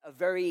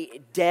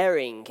very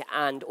daring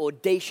and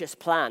audacious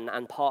plan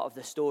and part of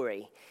the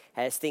story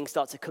as things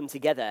start to come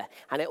together.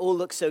 And it all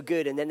looks so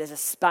good, and then there's a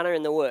spanner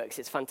in the works.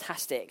 It's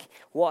fantastic.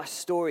 What a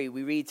story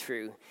we read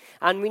through.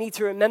 And we need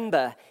to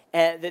remember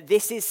that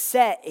this is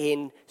set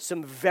in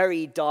some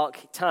very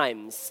dark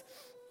times.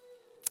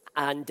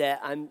 And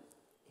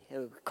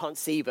can't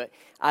see, but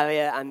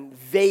I'm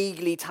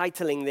vaguely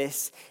titling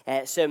this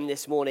sermon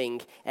this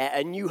morning,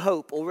 A New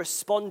Hope, or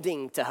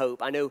Responding to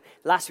Hope. I know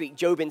last week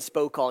Jobin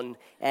spoke on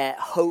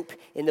hope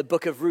in the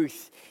book of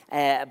Ruth,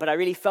 but I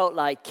really felt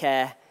like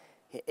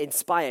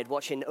inspired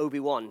watching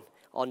Obi-Wan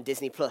on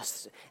Disney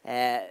Plus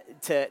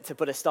to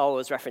put a Star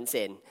Wars reference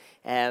in.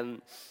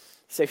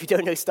 So if you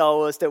don't know Star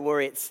Wars, don't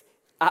worry, it's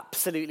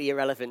absolutely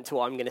irrelevant to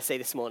what I'm going to say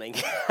this morning.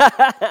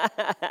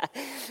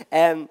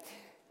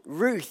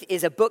 Ruth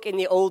is a book in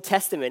the Old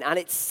Testament, and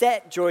it's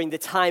set during the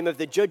time of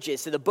the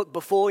Judges. So the book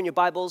before in your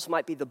Bibles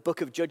might be the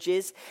book of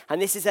Judges.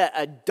 And this is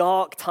a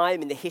dark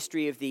time in the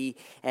history of the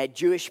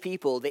Jewish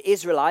people. The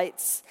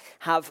Israelites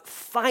have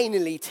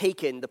finally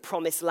taken the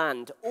promised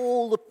land,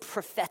 all the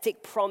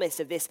prophetic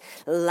promise of this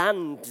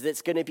land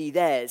that's going to be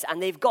theirs.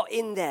 And they've got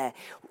in there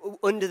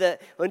under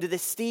the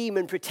steam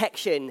and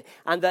protection,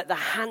 and that the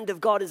hand of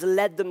God has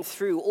led them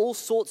through all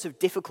sorts of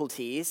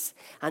difficulties,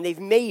 and they've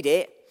made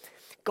it.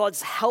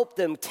 God's helped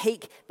them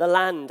take the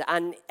land,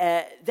 and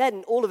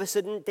then all of a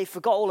sudden they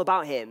forgot all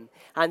about him,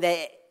 and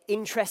they're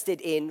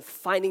interested in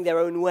finding their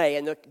own way.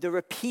 And the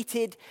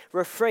repeated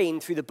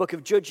refrain through the book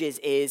of Judges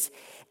is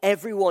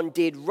everyone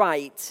did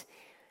right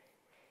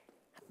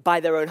by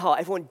their own heart.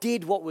 Everyone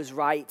did what was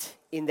right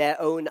in their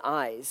own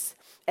eyes.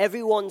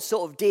 Everyone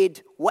sort of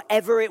did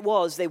whatever it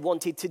was they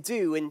wanted to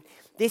do, and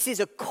this is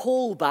a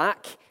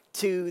callback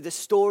to the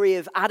story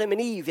of Adam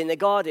and Eve in the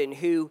garden,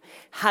 who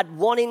had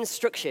one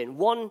instruction,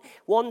 one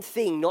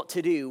thing not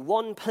to do,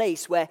 one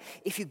place where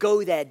if you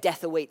go there,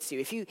 death awaits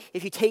you. If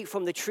you take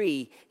from the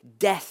tree,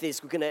 death is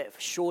going to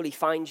surely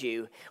find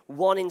you.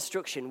 One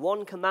instruction,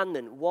 one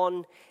commandment,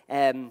 one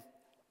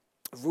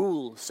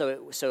rule,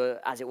 so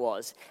as it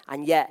was.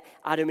 And yet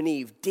Adam and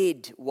Eve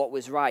did what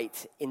was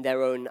right in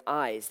their own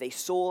eyes. They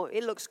saw,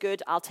 it looks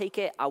good, I'll take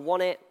it, I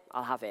want it,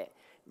 I'll have it,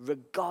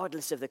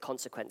 regardless of the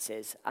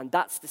consequences. And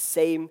that's the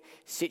same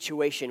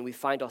situation we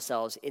find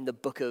ourselves in the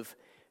book of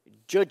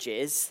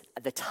Judges,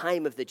 at the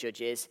time of the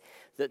Judges,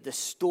 that the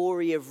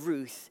story of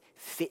Ruth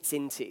fits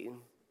into.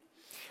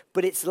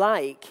 But it's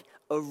like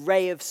a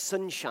ray of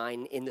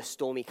sunshine in the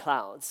stormy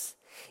clouds.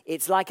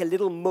 It's like a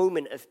little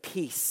moment of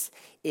peace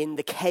in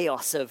the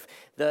chaos of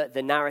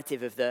the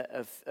narrative of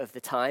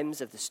the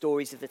times, of the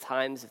stories of the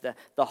times, of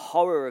the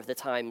horror of the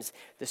times.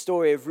 The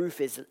story of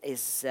Ruth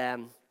is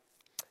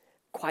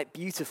quite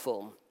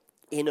beautiful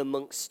in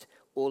amongst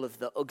all of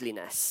the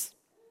ugliness.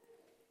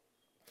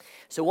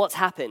 So what's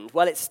happened?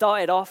 Well, it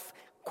started off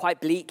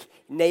quite bleak.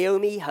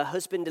 Naomi, her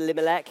husband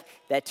Elimelech,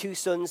 their two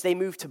sons, they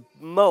moved to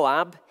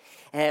Moab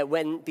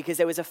because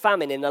there was a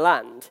famine in the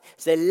land.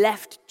 So they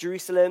left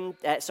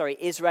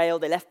Israel,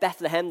 they left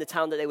Bethlehem, the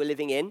town that they were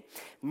living in,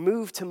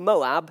 moved to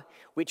Moab,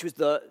 which was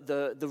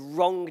the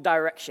wrong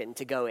direction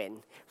to go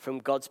in from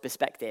God's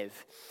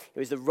perspective. It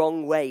was the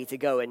wrong way to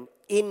go. And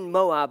in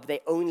Moab, they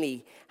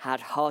only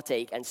had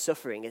heartache and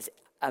suffering as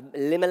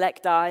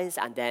Elimelech dies,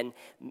 and then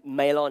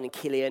Mahlon and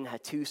Chilion, her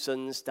two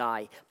sons,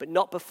 die, but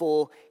not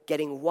before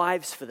getting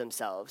wives for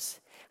themselves.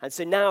 And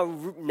so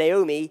now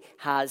Naomi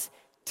has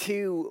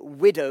two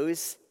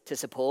widows to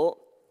support,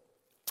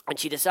 and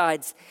she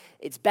decides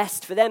it's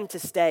best for them to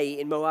stay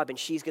in Moab, and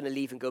she's going to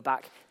leave and go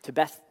back to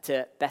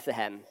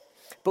Bethlehem.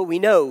 But we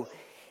know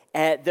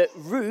that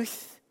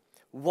Ruth,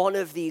 one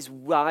of these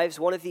wives,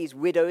 one of these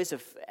widows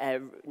of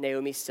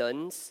Naomi's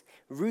sons,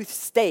 Ruth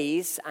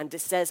stays and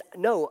says,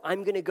 no,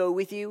 I'm going to go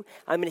with you.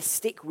 I'm going to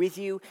stick with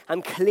you.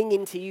 I'm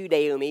clinging to you,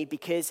 Naomi,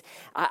 because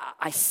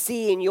I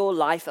see in your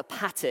life a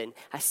pattern.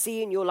 I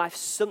see in your life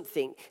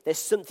something. There's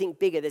something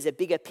bigger. There's a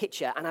bigger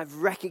picture. And I've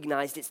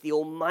recognized it's the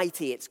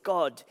Almighty. It's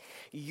God.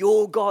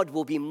 Your God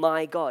will be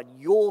my God.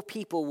 Your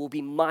people will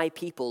be my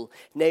people.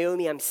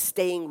 Naomi, I'm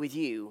staying with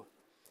you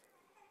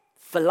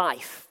for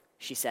life,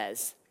 she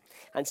says.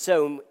 And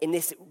so in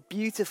this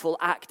beautiful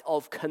act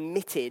of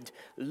committed,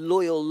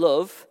 loyal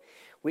love,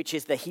 which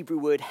is the Hebrew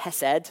word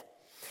hesed,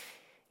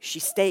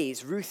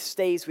 Ruth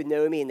stays with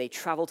Naomi, and they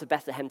travel to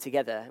Bethlehem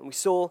together. And we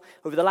saw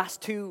over the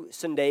last 2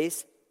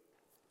 Sundays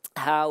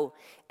how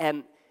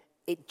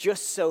it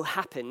just so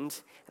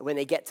happened when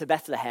they get to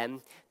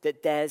Bethlehem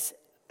that there's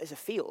a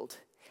field.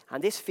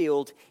 And this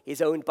field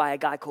is owned by a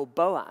guy called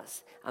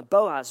Boaz. And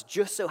Boaz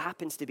just so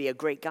happens to be a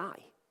great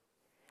guy.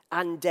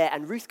 And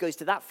Ruth goes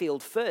to that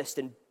field first,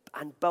 and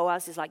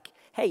Boaz is like,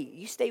 hey,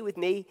 you stay with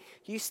me.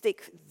 You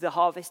stick the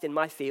harvest in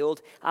my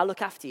field. I'll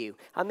look after you.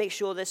 I'll make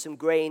sure there's some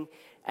grain.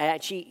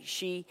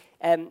 She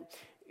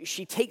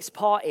takes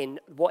part in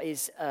what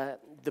is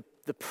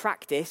the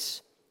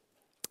practice,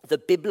 the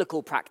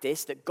biblical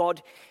practice that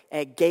God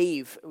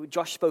gave.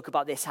 Josh spoke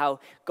about this, how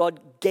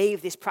God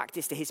gave this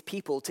practice to his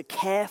people to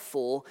care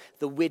for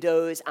the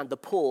widows and the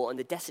poor and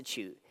the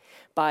destitute.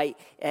 by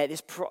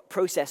this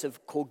process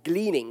called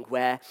gleaning,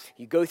 where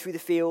you go through the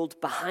field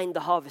behind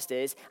the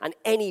harvesters, and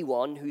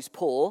anyone who's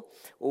poor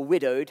or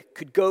widowed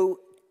could go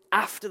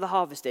after the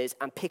harvesters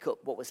and pick up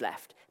what was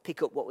left,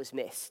 pick up what was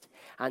missed.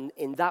 And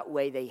in that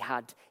way, they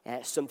had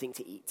something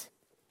to eat.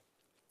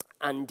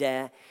 And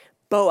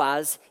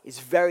Boaz is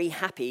very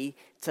happy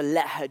to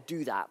let her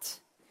do that,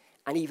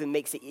 and even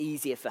makes it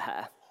easier for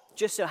her.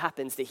 Just so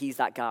happens that he's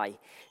that guy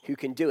who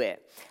can do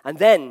it. And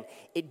then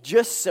it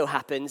just so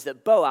happens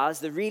that Boaz,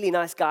 the really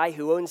nice guy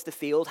who owns the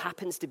field,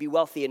 happens to be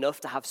wealthy enough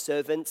to have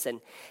servants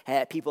and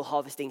people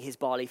harvesting his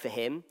barley for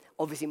him.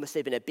 Obviously, it must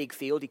have been a big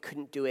field. He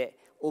couldn't do it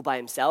all by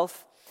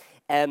himself.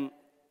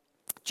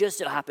 Just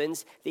so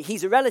happens that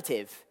he's a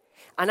relative.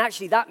 And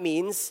actually that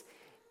means,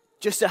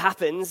 just so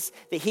happens,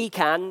 that he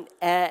can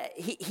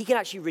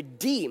actually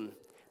redeem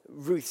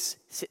Ruth's.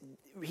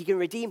 He can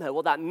redeem her.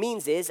 What that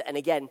means is, and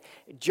again,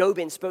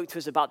 Jobin spoke to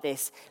us about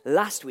this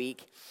last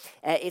week,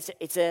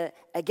 it's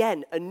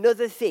again,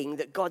 another thing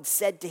that God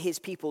said to his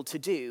people to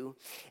do,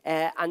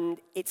 and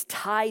it's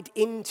tied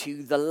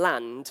into the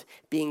land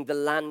being the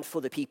land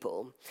for the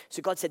people.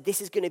 So God said,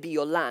 this is going to be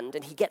your land,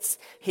 and he gets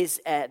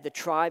the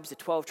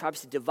 12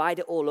 tribes, to divide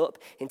it all up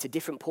into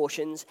different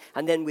portions,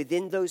 and then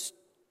within those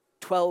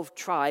 12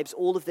 tribes,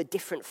 all of the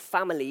different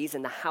families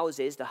and the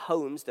houses, the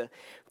homes, the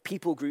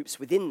people groups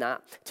within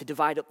that, to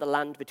divide up the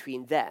land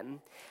between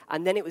them.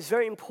 And then it was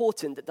very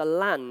important that the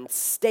land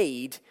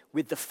stayed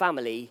with the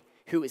family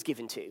who it was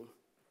given to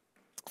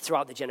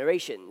throughout the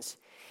generations.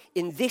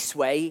 In this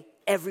way,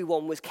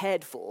 everyone was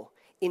cared for.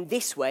 In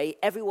this way,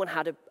 everyone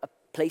had a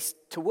place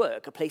to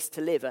work, a place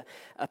to live,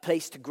 a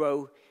place to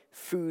grow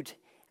food,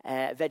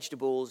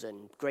 vegetables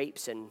and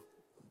grapes, and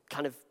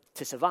kind of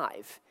to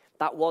survive.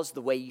 That was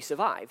the way you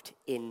survived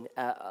in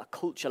a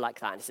culture like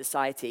that, in a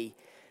society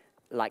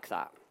like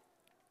that.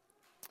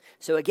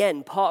 So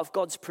again, part of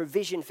God's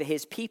provision for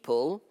his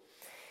people,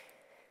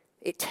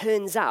 it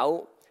turns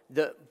out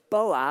that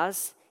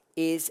Boaz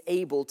is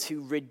able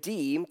to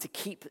redeem, to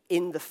keep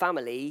in the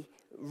family,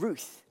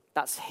 Ruth.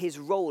 That's his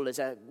role as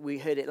we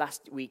heard it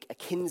last week, a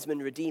kinsman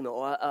redeemer,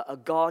 or a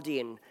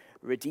guardian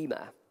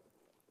redeemer.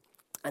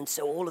 And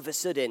so all of a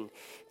sudden,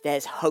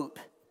 there's hope.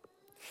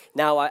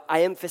 Now, I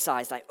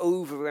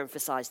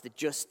overemphasize the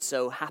just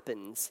so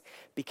happens,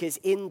 because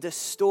in the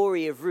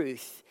story of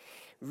Ruth,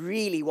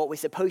 really what we're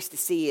supposed to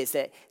see is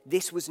that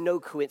this was no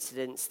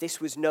coincidence, this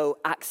was no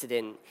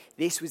accident,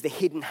 this was the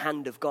hidden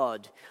hand of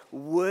God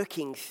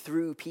working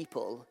through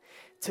people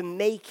to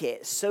make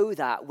it so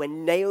that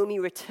when Naomi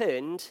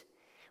returned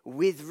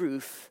with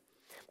Ruth,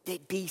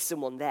 there'd be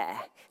someone there.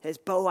 There's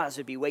Boaz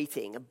would be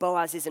waiting. And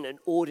Boaz isn't an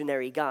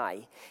ordinary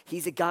guy.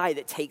 He's a guy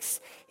that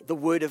takes the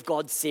word of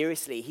God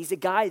seriously. He's a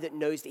guy that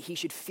knows that he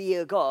should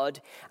fear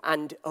God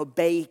and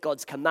obey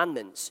God's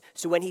commandments.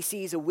 So when he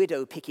sees a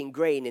widow picking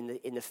grain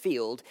in the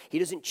field, he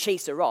doesn't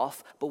chase her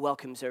off, but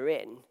welcomes her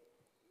in.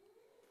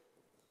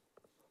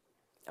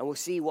 And we'll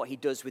see what he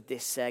does with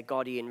this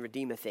guardian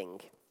redeemer thing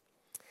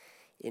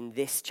in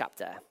this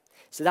chapter.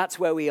 So that's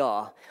where we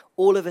are.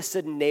 All of a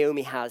sudden,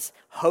 Naomi has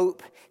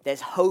hope.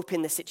 There's hope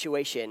in the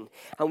situation.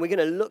 And we're going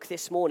to look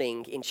this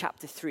morning in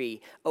chapter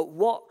 3 at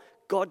what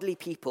godly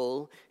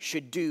people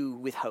should do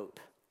with hope.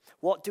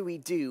 What do we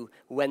do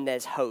when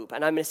there's hope?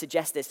 And I'm going to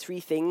suggest there's 3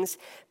 things.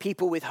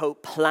 People with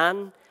hope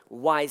plan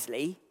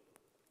wisely.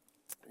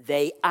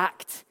 They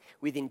act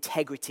with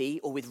integrity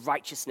or with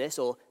righteousness,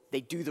 or they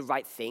do the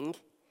right thing.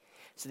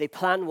 So they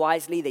plan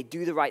wisely, they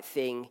do the right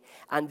thing,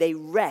 and they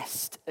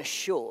rest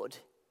assured.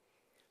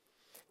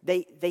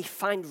 They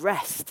find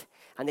rest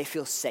and they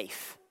feel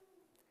safe.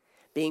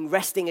 Being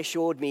resting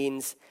assured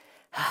means,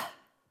 I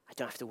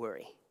don't have to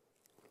worry.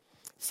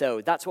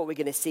 So that's what we're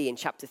going to see in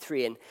chapter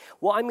 3. And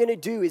what I'm going to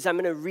do is I'm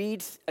going to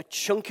read a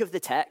chunk of the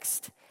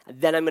text, and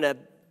then I'm going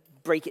to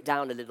break it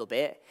down a little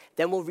bit.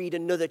 Then we'll read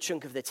another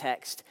chunk of the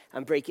text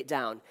and break it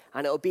down.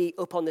 And it'll be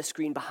up on the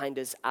screen behind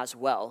us as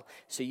well,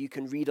 so you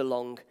can read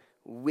along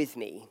with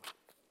me.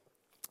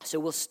 So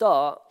we'll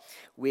start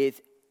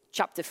with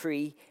chapter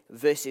 3,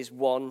 verses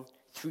 1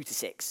 through to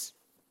 6.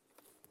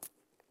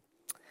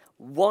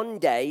 One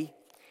day,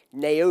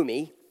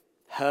 Naomi,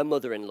 her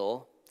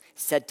mother-in-law,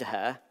 said to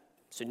her,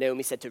 so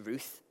Naomi said to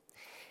Ruth,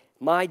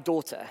 "My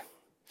daughter,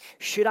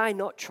 should I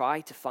not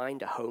try to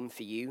find a home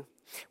for you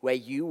where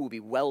you will be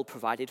well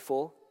provided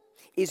for?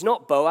 Is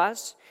not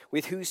Boaz,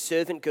 with whose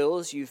servant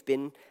girls you've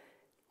been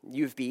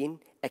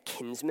a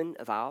kinsman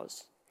of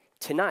ours?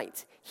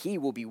 Tonight he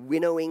will be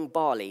winnowing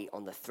barley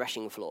on the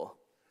threshing floor.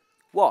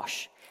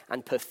 Wash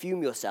and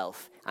perfume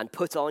yourself and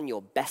put on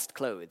your best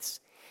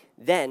clothes.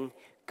 Then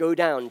go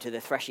down to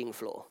the threshing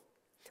floor.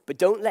 But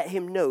don't let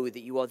him know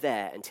that you are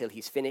there until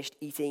he's finished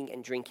eating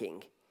and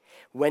drinking.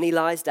 When he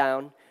lies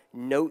down,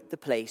 note the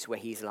place where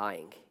he's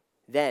lying.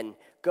 Then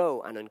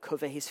go and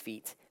uncover his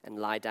feet and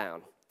lie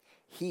down.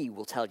 He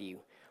will tell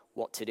you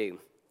what to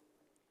do."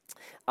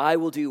 "I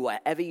will do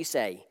whatever you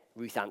say,"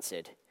 Ruth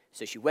answered.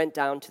 So she went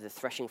down to the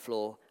threshing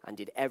floor and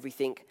did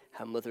everything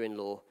her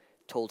mother-in-law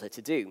told her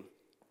to do.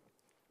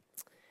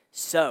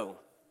 So,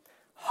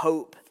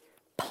 hope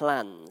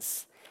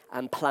plans.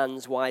 and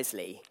plans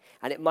wisely.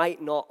 And it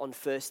might not on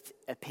first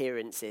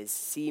appearances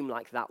seem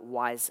like that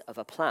wise of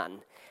a plan.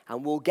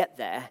 And we'll get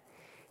there,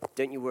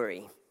 don't you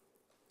worry.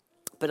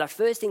 But our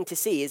first thing to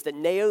see is that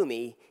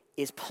Naomi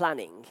is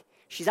planning.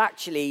 She's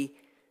actually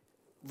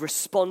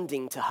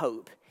responding to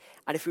hope.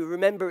 And if we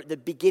remember at the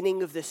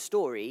beginning of the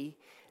story,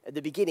 at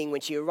the beginning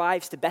when she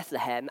arrives to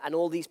Bethlehem and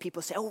all these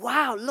people say, oh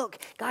wow, look,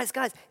 guys,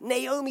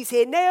 Naomi's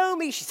here,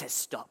 Naomi. She says,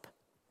 stop.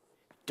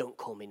 Don't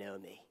call me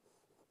Naomi.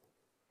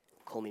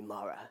 Call me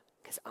Mara,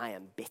 because I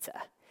am bitter.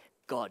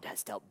 God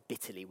has dealt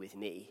bitterly with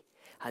me.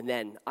 And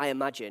then I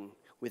imagine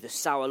with a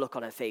sour look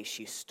on her face,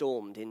 she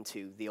stormed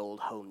into the old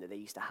home that they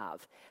used to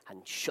have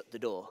and shut the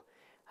door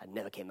and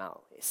never came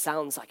out. It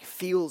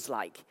feels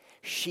like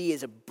she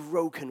is a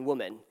broken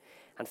woman,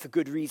 and for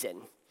good reason.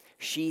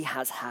 She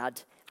has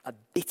had a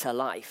bitter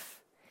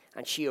life,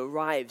 and she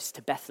arrives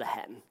to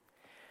Bethlehem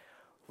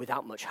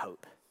without much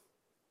hope.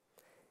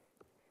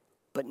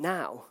 But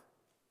now,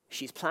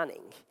 she's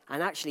planning.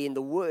 And actually, in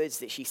the words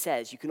that she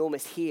says, you can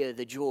almost hear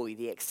the joy,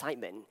 the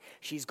excitement.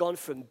 She's gone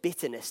from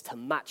bitterness to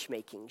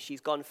matchmaking. She's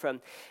gone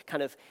from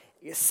kind of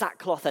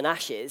sackcloth and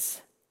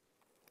ashes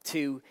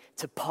to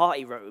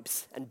party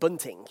robes and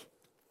bunting.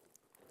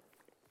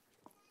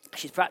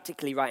 She's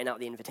practically writing out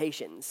the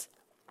invitations.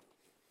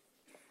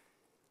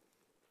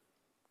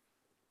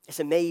 It's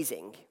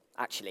amazing,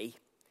 actually,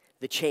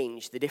 the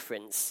change, the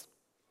difference.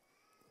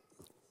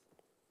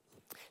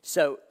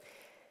 So,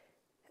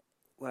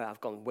 well, I've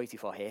gone way too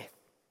far here.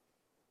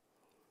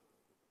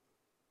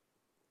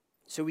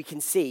 So we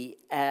can see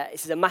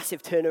this is a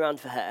massive turnaround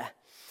for her.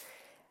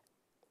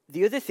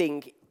 The other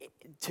thing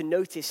to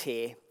notice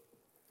here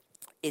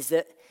is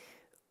that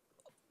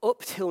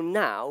up till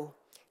now,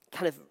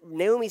 kind of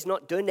Naomi's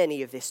not done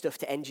any of this stuff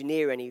to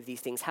engineer any of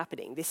these things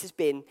happening. This has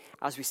been,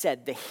 as we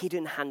said, the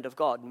hidden hand of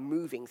God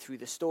moving through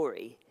the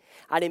story.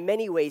 And in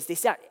many ways,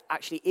 this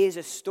actually is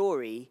a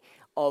story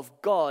of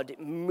God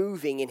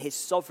moving in his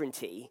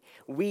sovereignty.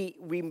 We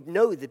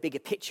know the bigger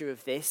picture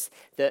of this,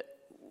 that,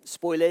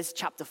 spoilers,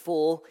 chapter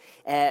 4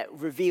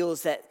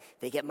 reveals that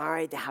they get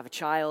married, they have a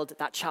child.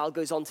 That child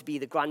goes on to be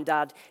the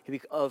granddad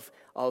of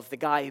the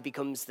guy who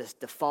becomes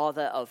the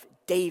father of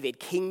David,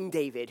 King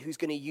David, who's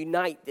going to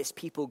unite this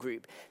people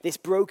group, this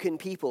broken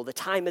people, the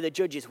time of the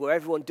judges where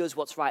everyone does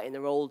what's right in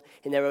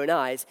their own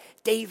eyes.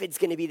 David's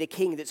going to be the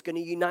king that's going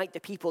to unite the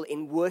people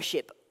in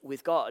worship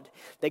with God.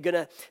 They're going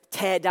to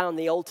tear down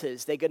the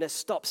altars. They're going to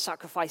stop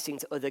sacrificing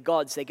to other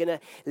gods. They're going to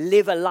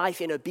live a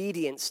life in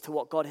obedience to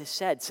what God has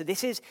said. So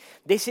this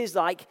is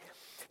like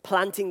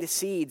planting the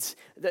seeds,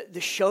 the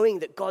showing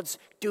that God's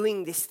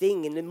doing this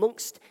thing. And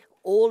amongst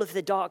all of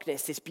the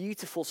darkness, this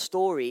beautiful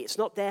story, it's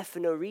not there for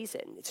no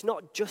reason. It's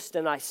not just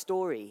a nice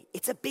story.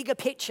 It's a bigger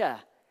picture.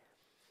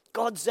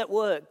 God's at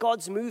work.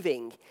 God's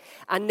moving.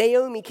 And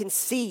Naomi can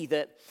see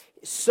that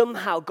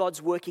somehow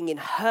God's working in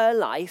her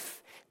life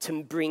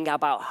to bring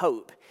about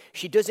hope.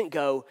 She doesn't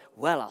go,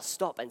 well, I'll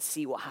stop and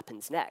see what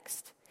happens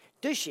next.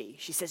 Does she?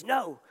 She says,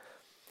 no,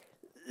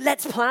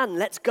 let's plan,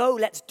 let's go,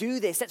 let's do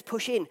this, let's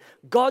push in.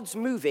 God's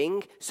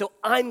moving, so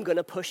I'm going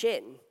to push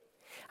in.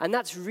 And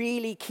that's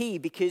really key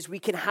because we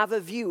can have a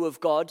view of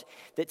God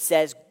that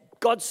says,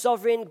 God's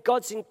sovereign,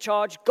 God's in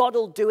charge, God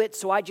will do it,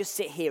 so I just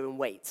sit here and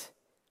wait.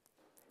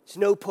 There's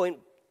no point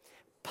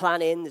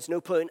planning, there's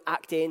no point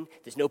acting,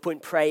 there's no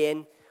point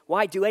praying.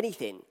 Why do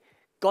anything?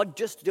 God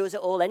just does it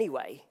all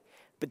anyway.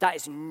 But that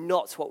is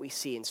not what we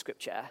see in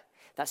Scripture.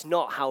 That's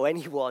not how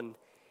anyone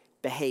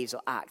behaves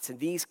or acts. And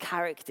these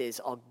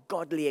characters are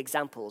godly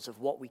examples of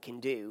what we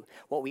can do,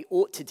 what we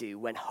ought to do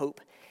when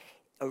hope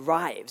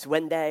arrives.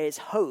 When there is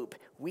hope,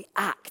 we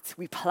act,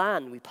 we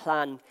plan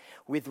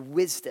with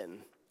wisdom.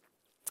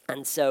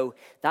 And so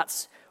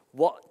that's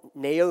what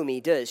Naomi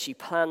does. She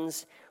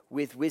plans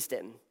with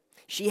wisdom.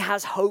 She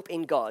has hope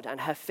in God,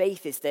 and her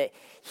faith is that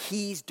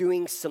he's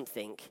doing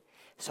something.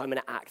 So I'm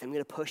going to act. I'm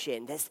going to push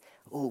in.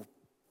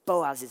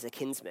 Boaz is a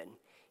kinsman.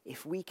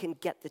 If we can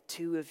get the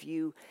two of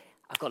you,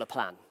 I've got a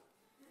plan.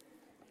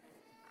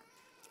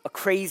 A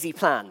crazy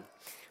plan.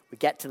 We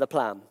get to the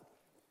plan.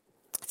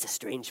 It's a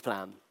strange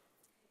plan.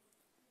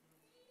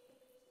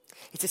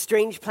 It's a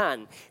strange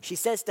plan. She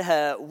says to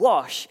her,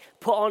 wash,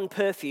 put on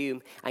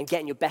perfume, and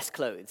get in your best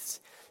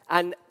clothes.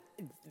 And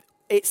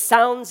it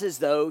sounds as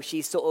though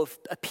she's sort of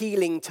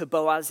appealing to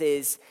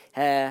Boaz's,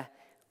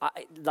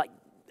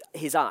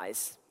 his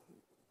eyes.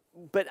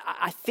 But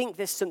I think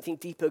there's something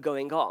deeper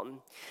going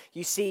on.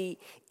 You see,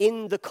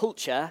 in the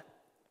culture,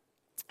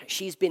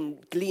 she's been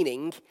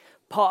gleaning.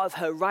 Part of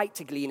her right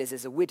to glean is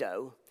as a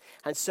widow.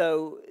 And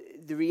so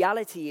the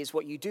reality is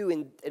what you do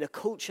in a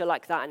culture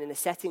like that and in a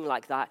setting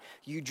like that,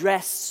 you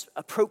dress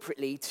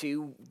appropriately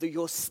to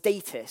your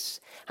status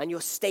and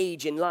your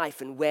stage in life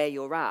and where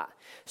you're at.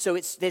 So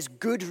there's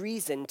good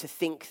reason to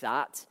think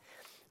that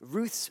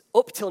Ruth's,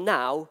 up till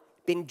now,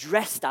 been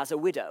dressed as a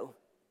widow.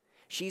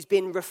 She's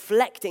been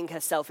reflecting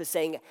herself as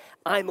saying,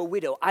 I'm a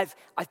widow. I've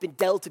been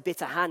dealt a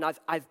bitter hand.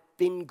 I've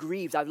been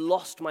grieved. I've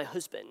lost my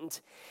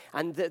husband.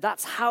 And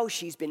that's how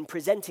she's been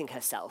presenting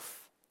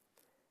herself.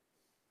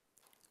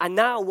 And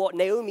now what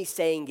Naomi's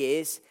saying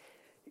is,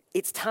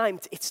 it's time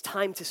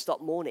to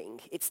stop mourning.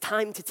 It's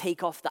time to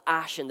take off the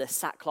ash and the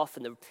sackcloth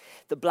and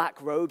the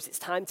black robes. It's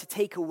time to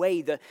take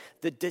away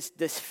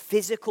this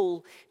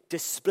physical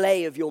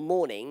display of your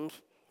mourning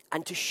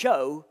and to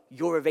show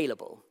you're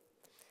available.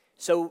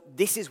 So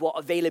this is what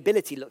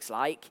availability looks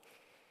like.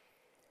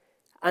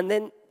 And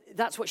then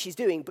that's what she's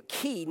doing. But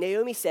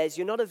Naomi says,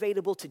 you're not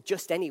available to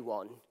just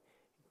anyone.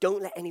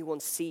 Don't let anyone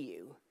see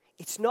you.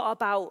 It's not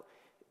about,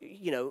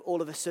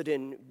 all of a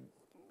sudden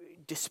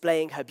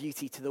displaying her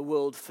beauty to the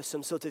world for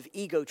some sort of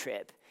ego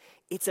trip.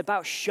 It's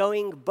about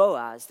showing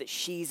Boaz that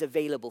she's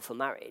available for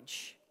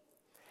marriage.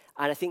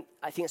 And I think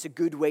it's a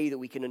good way that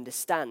we can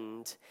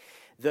understand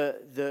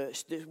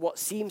what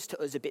seems to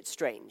us a bit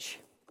strange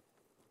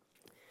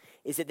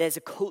is that there's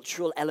a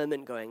cultural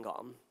element going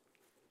on.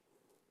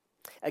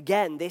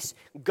 Again, this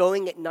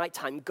going at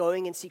nighttime,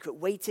 going in secret,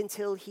 wait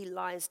until he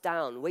lies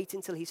down, wait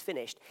until he's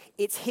finished.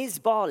 It's his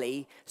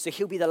barley, so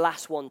he'll be the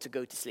last one to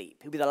go to sleep.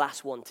 He'll be the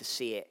last one to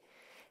see it.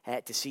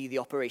 To see the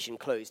operation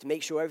closed, to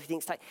make sure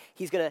everything's tight.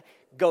 He's going to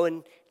go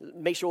and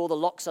make sure all the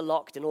locks are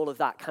locked and all of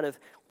that. Kind of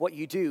what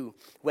you do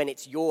when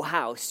it's your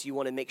house, you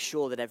want to make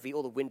sure that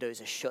all the windows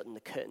are shut and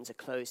the curtains are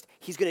closed.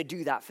 He's going to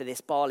do that for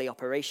this barley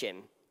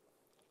operation.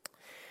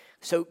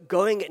 So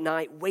going at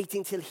night,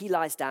 waiting till he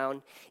lies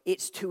down,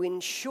 it's to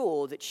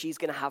ensure that she's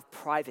going to have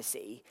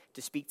privacy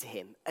to speak to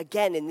him.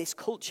 Again, in this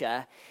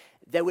culture,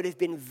 there would have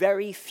been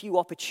very few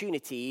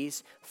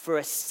opportunities for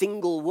a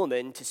single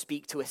woman to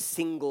speak to a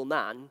single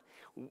man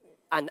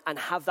and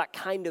have that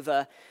kind of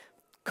a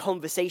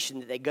conversation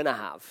that they're going to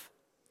have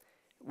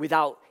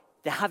without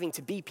there having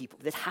to be people.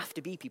 There'd have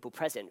to be people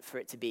present for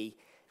it to be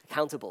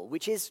accountable,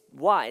 which is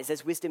wise.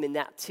 There's wisdom in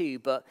that too,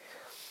 but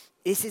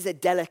this is a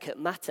delicate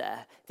matter.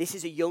 This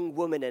is a young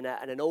woman and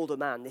an older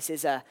man. This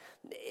is a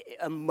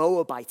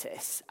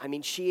Moabitess. I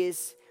mean, she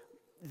is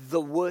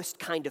the worst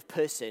kind of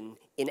person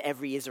in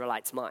every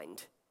Israelite's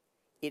mind.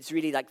 It's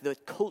really like the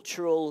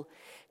cultural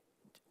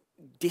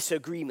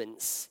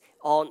disagreements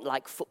aren't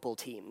like football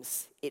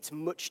teams. It's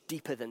much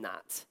deeper than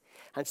that.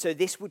 And so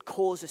this would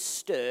cause a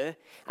stir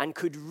and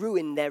could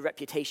ruin their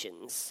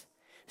reputations.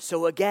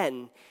 So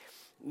again,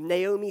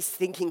 Naomi's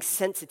thinking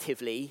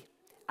sensitively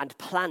and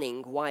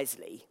planning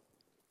wisely.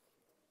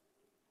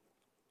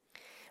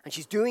 And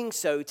she's doing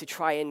so to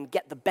try and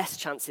get the best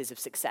chances of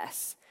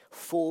success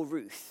for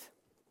Ruth,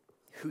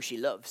 who she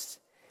loves.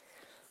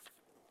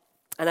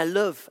 And I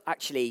love,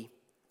 actually,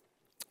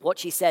 what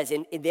she says.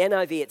 In the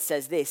NIV, it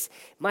says this: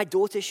 "My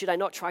daughter, should I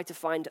not try to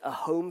find a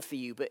home for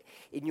you?" But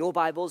in your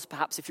Bibles,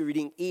 perhaps if you're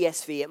reading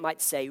ESV, it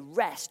might say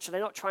rest. Should I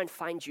not try and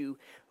find you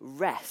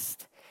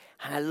rest?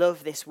 And I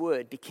love this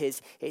word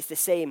because it's the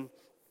same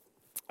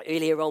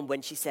earlier on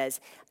when she says,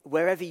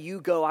 "Wherever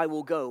you go, I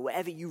will go.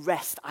 Wherever you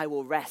rest, I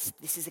will rest."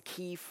 This is a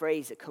key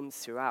phrase that comes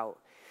throughout.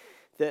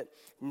 That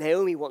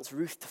Naomi wants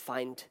Ruth to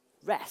find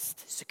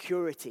rest,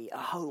 security, a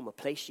home, a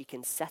place she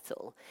can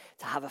settle,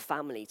 to have a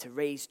family, to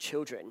raise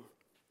children.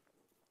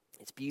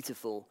 It's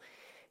beautiful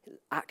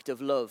act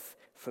of love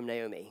from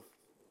Naomi.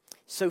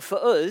 So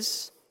for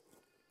us,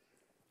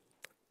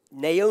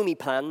 Naomi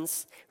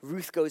plans,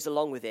 Ruth goes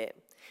along with it.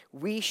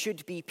 We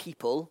should be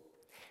people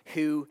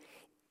who,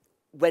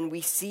 when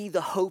we see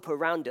the hope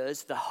around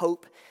us, the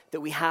hope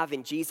that we have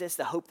in Jesus,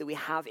 the hope that we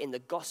have in the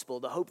gospel,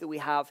 the hope that we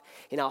have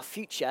in our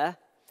future,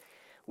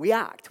 we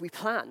act, we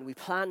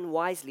plan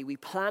wisely, we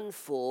plan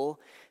for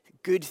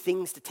good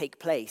things to take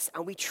place,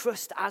 and we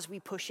trust as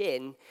we push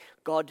in,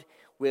 God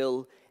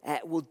will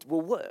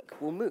work,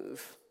 will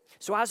move.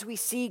 So as we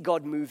see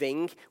God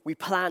moving, we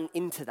plan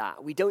into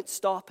that. We don't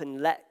stop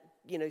and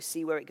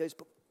see where it goes,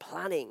 but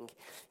planning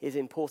is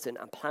important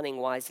and planning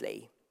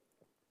wisely.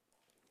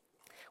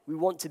 We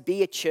want to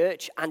be a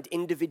church and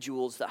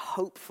individuals that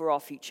hope for our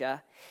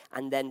future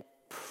and then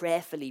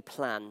prayerfully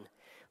plan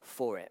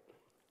for it.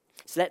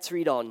 So let's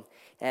read on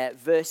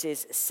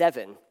verses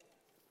 7.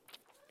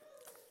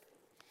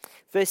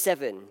 Verse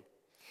 7,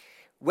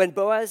 "When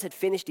Boaz had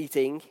finished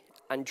eating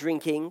and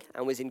drinking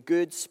and was in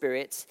good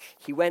spirits,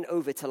 he went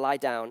over to lie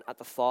down at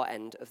the far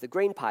end of the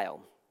grain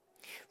pile.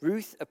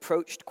 Ruth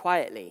approached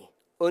quietly,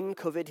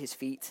 uncovered his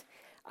feet,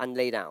 and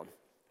lay down.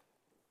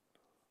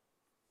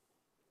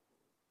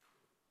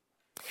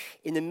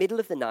 In the middle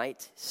of the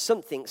night,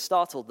 something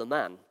startled the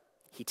man.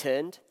 He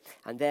turned,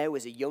 and there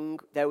was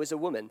a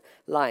woman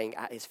lying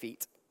at his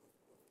feet.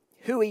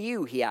 'Who are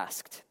you?' he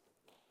asked.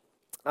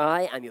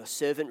 'I am your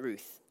servant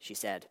Ruth,' she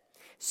said.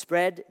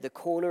 'Spread the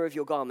corner of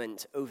your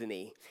garment over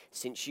me,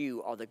 since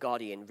you are the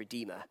guardian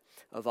redeemer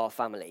of our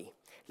family.'"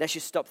 Let's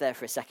just stop there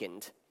for a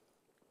second.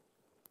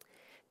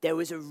 There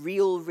was a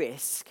real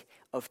risk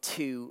of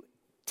two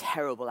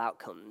terrible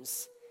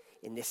outcomes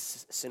in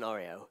this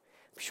scenario.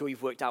 I'm sure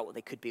you've worked out what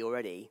they could be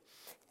already.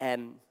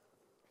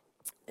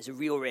 There's a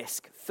real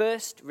risk.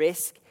 First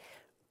risk,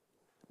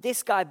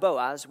 this guy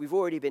Boaz, we've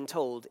already been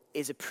told,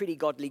 is a pretty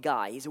godly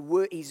guy. He's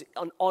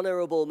an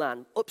honorable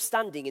man,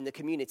 upstanding in the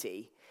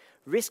community.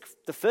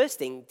 The first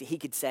thing he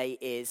could say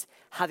is,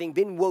 having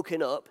been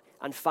woken up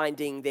and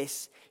finding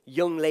this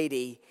young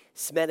lady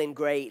smelling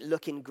great,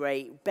 looking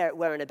great,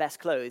 wearing her best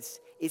clothes,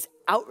 is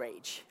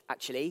outrage,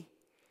 actually.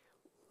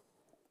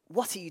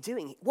 What are you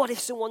doing? What if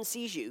someone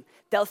sees you?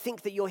 They'll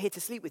think that you're here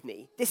to sleep with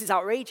me. This is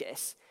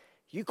outrageous.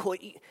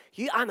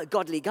 I'm a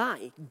godly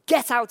guy.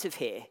 Get out of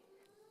here.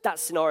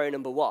 That's scenario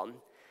number one,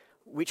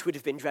 which would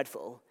have been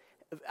dreadful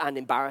and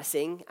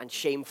embarrassing and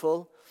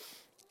shameful.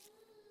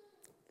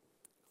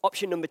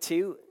 Option number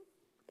two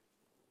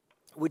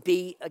would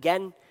be,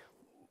 again,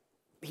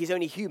 he's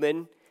only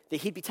human, that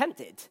he'd be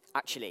tempted,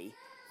 actually.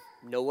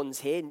 No one's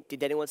here.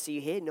 Did anyone see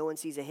you here? No one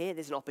sees her here.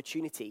 There's an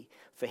opportunity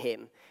for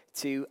him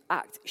to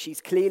act.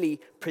 She's clearly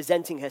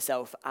presenting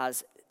herself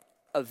as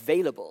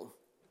available.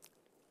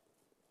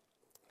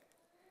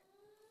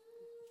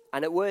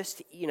 And at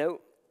worst,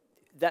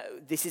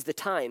 this is the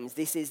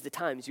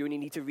times. You only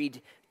need to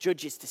read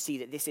Judges to see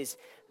that this is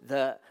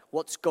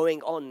what's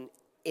going on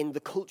in the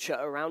culture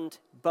around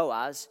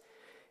Boaz,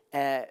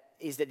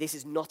 is that this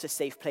is not a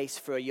safe place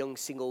for a young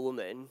single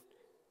woman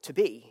to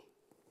be.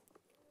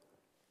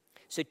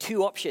 So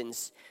two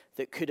options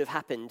that could have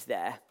happened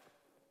there.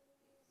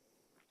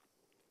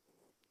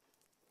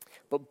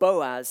 But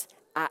Boaz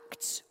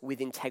acts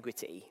with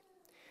integrity.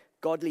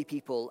 Godly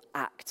people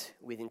act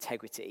with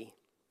integrity.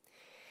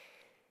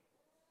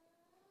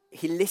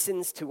 He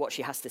listens to what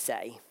she has to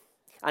say.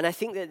 And I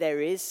think that there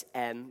is,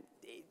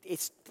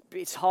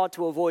 it's hard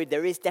to avoid,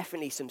 there is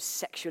definitely some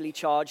sexually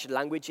charged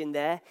language in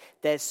there.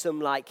 There's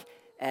some what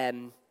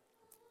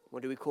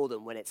do we call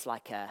them when it's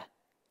like a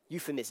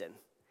euphemism?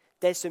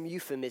 There's some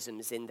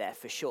euphemisms in there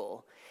for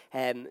sure.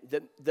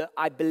 That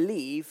I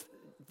believe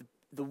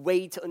the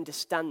way to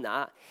understand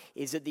that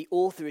is that the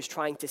author is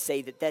trying to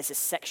say that there's a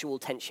sexual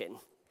tension.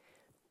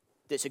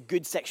 There's a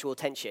good sexual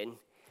tension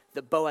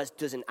that Boaz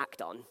doesn't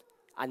act on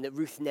and that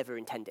Ruth never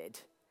intended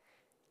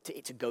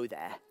it to go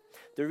there.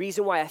 The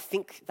reason why I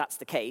think that's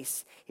the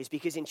case is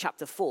because in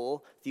chapter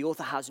 4, the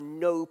author has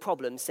no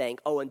problem saying,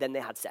 oh, and then they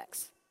had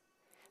sex.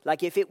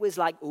 Like if it was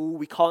like, oh,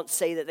 we can't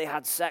say that they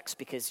had sex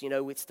because,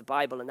 it's the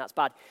Bible and that's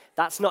bad.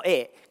 That's not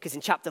it. Because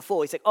in chapter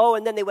 4, he's like, oh,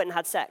 and then they went and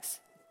had sex.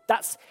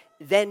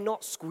 They're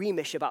not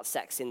squeamish about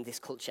sex in this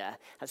culture.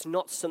 That's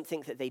not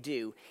something that they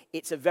do.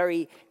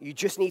 You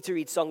just need to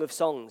read Song of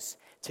Songs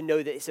to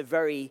know that it's a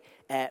very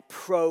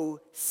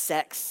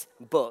pro-sex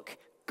book.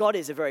 God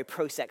is a very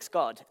pro-sex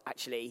God,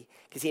 actually,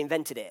 because he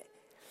invented it.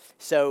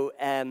 So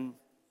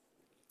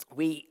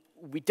we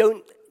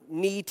don't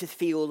need to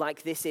feel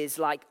like this is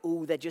like,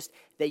 oh,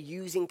 they're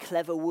using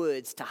clever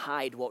words to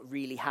hide what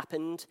really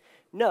happened.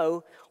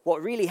 No,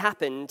 what really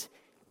happened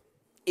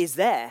is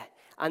there.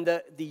 And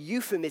the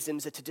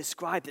euphemisms are to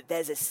describe that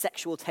there's a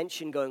sexual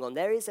tension going on.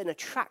 There is an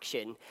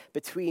attraction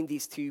between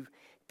these two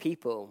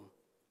people.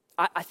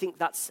 I think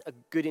that's a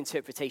good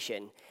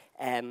interpretation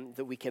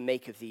that we can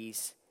make of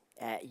these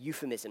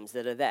euphemisms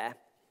that are there.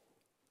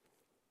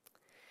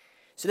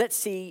 So let's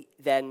see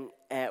then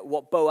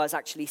what Boaz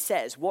actually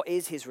says. What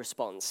is his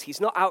response?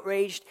 He's not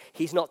outraged.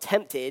 He's not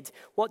tempted.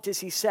 What does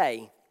he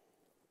say?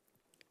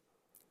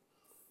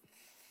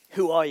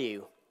 Who are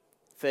you?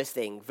 First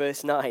thing,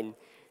 verse 9.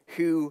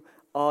 Who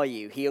are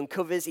you?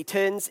 He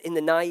turns in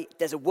the night.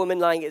 There's a woman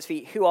lying at his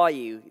feet. Who are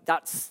you?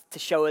 That's to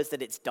show us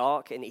that it's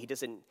dark and he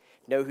doesn't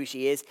know who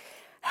she is.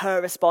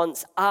 Her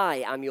response,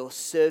 I am your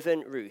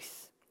servant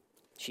Ruth,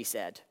 she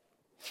said.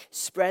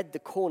 Spread the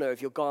corner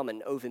of your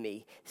garment over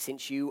me,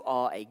 since you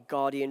are a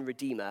guardian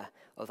redeemer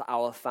of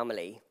our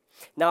family.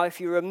 Now, if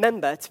you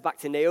remember, back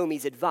to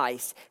Naomi's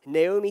advice,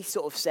 Naomi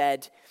sort of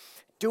said,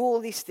 do all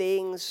these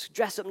things,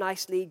 dress up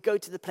nicely, go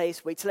to the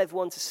place, wait till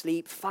everyone's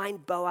asleep,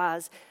 find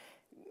Boaz,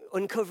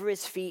 uncover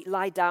his feet,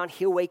 lie down,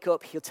 he'll wake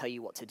up, he'll tell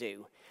you what to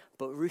do.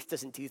 But Ruth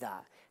doesn't do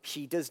that.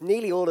 She does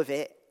nearly all of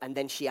it, and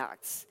then she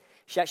acts.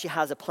 She actually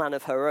has a plan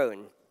of her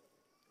own.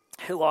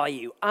 Who are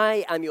you?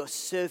 I am your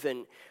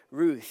servant,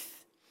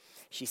 Ruth.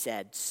 She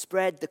said,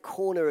 spread the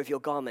corner of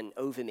your garment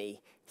over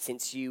me,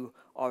 since you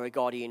are a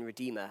guardian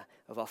redeemer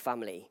of our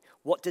family.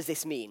 What does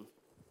this mean?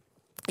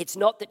 It's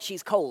not that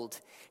she's cold.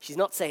 She's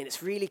not saying,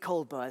 it's really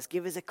cold, Boaz.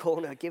 Give us a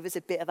corner. Give us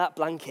a bit of that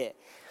blanket.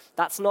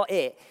 That's not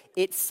it.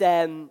 It's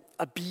a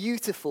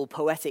beautiful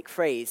poetic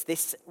phrase.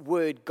 This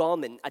word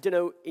garment, I don't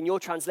know, in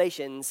your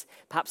translations,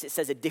 perhaps it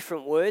says a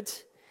different word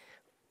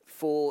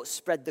for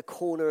spread the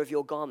corner of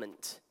your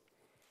garment.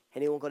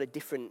 Anyone got a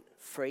different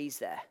phrase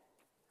there?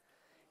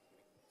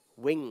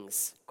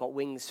 Wings. Got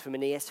wings from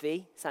an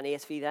ESV? Is that an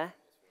ESV there?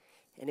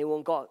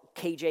 Anyone got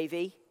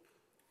KJV?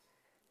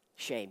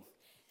 Shame.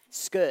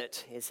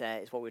 Skirt is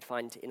what we'd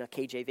find in a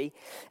KJV.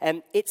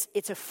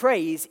 It's a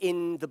phrase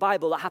in the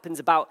Bible that happens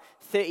about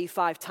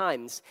 35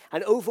 times.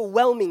 And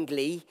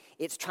overwhelmingly,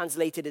 it's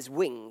translated as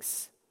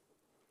wings.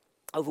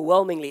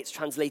 Overwhelmingly, it's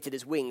translated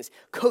as wings.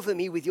 Cover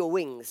me with your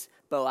wings,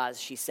 Boaz,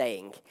 she's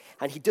saying.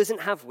 And he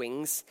doesn't have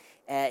wings.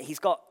 He's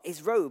got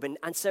his robe.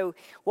 And so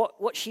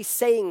what she's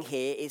saying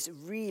here is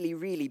really,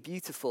 really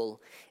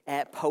beautiful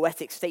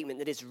poetic statement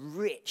that is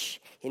rich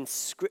in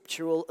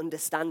scriptural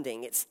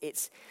understanding.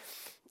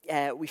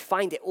 We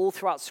find it all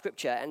throughout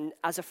Scripture. And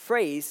as a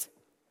phrase,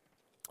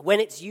 when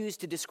it's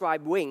used to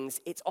describe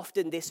wings, it's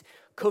often this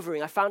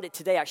covering. I found it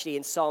today actually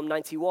in Psalm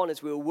 91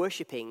 as we were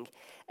worshiping.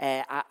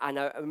 And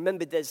I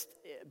remembered there's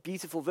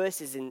beautiful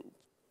verses in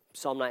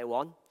Psalm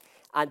 91.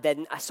 And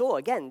then I saw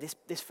again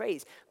this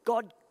phrase,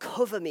 God,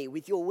 cover me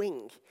with your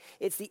wing.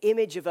 It's the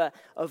image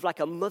of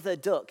like a mother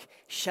duck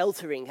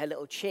sheltering her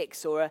little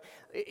chicks, or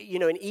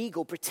an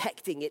eagle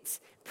protecting its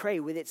prey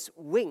with its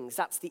wings.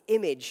 That's the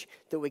image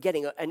that we're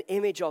getting, an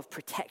image of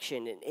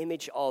protection, an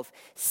image of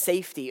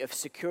safety, of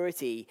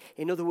security.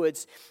 In other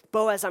words,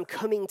 Boaz, I'm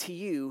coming to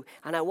you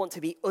and I want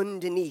to be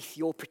underneath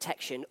your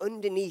protection,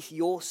 underneath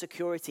your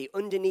security,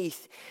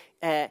 underneath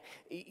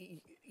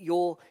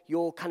your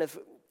kind of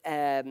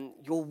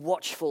your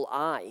watchful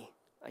eye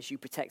as you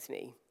protect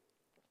me.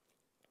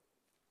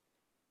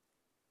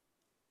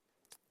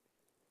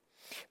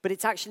 But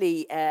it's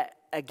actually,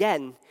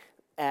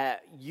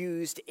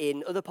 used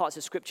in other parts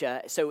of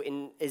Scripture. So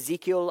in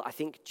Ezekiel,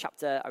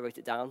 I wrote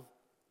it down.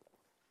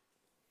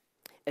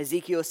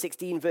 Ezekiel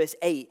 16 verse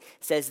 8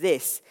 says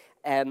this.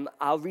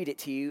 I'll read it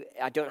to you.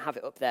 I don't have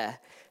it up there.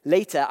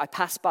 Later, I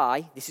passed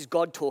by. This is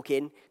God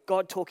talking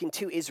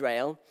to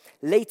Israel.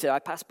 Later, I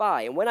passed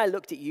by, and when I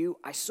looked at you,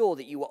 I saw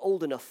that you were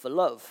old enough for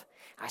love.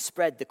 I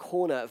spread the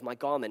corner of my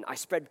garment. I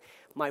spread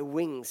my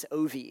wings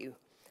over you.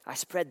 I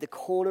spread the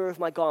corner of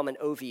my garment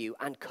over you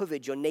and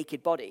covered your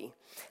naked body.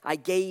 I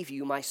gave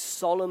you my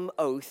solemn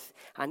oath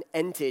and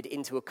entered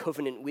into a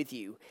covenant with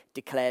you,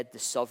 declared the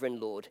sovereign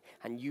Lord,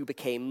 and you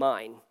became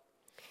mine.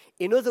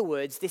 In other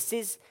words, this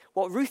is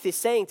what Ruth is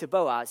saying to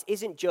Boaz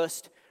isn't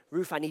just,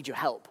 Ruth, I need your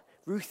help.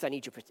 Boaz, I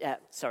need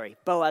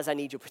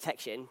your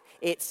protection.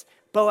 It's,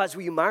 Boaz,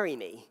 will you marry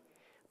me?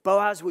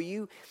 Boaz, will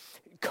you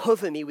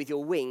cover me with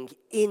your wing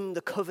in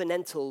the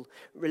covenantal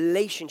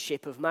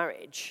relationship of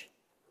marriage?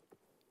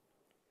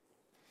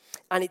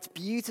 And it's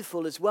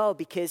beautiful as well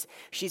because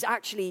she's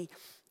actually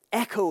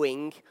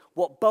echoing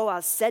what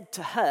Boaz said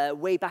to her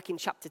way back in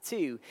chapter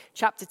 2.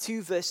 Chapter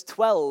 2, verse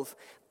 12,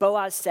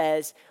 Boaz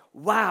says,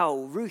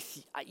 wow,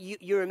 Ruth,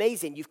 you're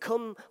amazing. You've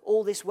come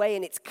all this way,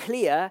 and it's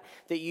clear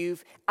that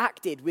you've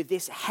acted with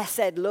this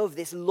hesed love,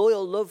 this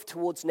loyal love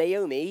towards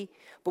Naomi.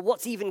 But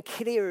what's even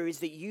clearer is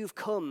that you've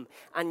come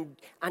and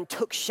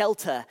took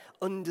shelter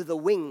under the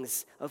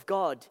wings of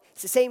God.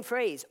 It's the same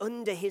phrase,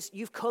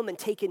 you've come and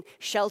taken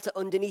shelter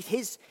underneath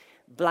his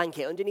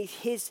blanket, underneath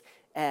his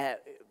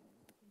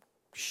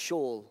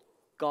shawl,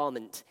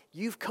 garment.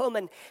 You've come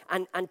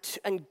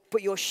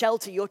but your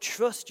shelter, your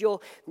trust, your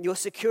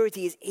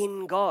security is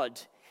in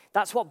God.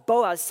 That's what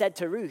Boaz said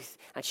to Ruth,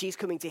 and she's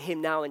coming to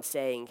him now and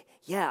saying,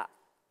 yeah,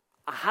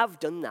 I have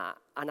done that,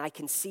 and I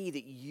can see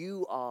that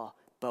you are,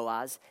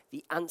 Boaz,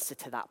 the answer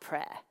to that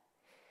prayer.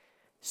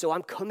 So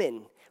I'm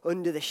coming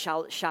under the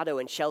shadow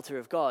and shelter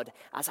of God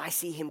as I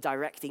see him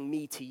directing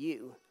me to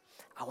you.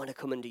 I want to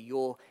come under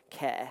your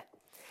care.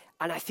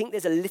 And I think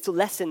there's a little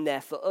lesson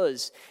there for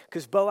us,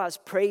 because Boaz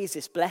prays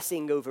this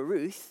blessing over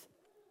Ruth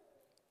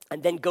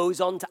and then goes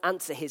on to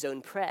answer his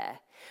own prayer,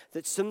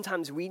 that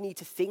sometimes we need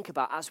to think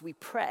about as we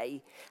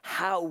pray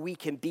how we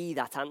can be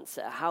that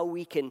answer, how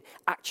we can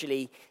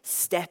actually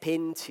step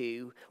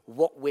into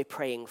what we're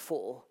praying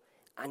for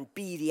and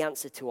be the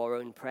answer to our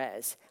own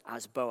prayers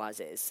as Boaz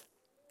is.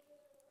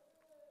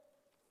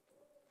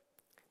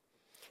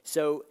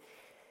 So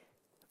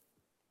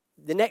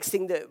the next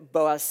thing that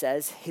Boaz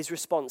says, his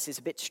response is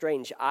a bit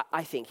strange,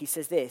 I think. He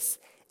says this,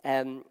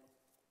 the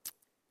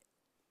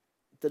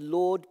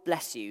Lord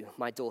bless you,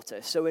 my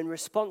daughter. So in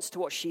response to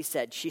what she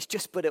said, she's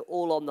just put it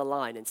all on the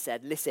line and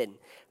said, listen,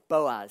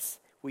 Boaz,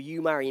 will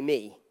you marry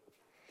me?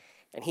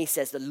 And he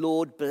says, the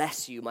Lord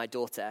bless you, my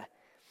daughter.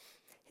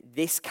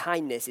 This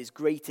kindness is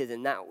greater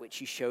than that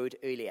which you showed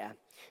earlier.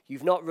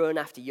 You've not run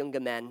after younger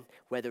men,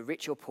 whether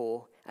rich or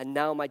poor, and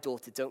now, my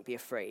daughter, don't be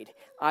afraid.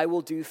 I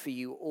will do for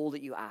you all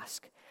that you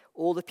ask.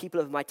 All the people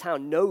of my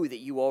town know that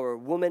you are a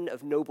woman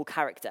of noble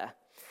character.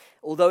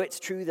 Although it's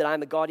true that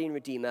I'm a guardian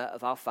redeemer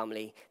of our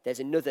family, there's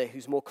another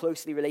who's more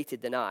closely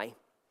related than I.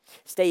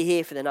 Stay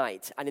here for the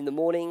night, and in the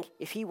morning,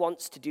 if he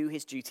wants to do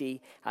his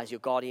duty as your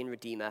guardian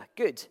redeemer,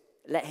 good,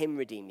 let him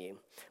redeem you.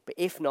 But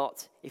if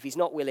not, if he's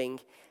not willing,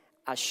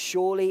 as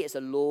surely as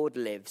the Lord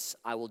lives,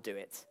 I will do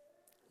it.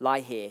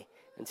 Lie here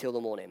until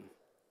the morning.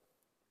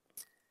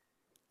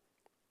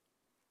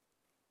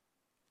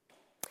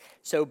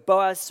 So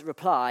Boaz's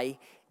reply,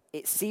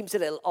 it seems a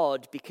little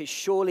odd because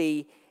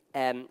surely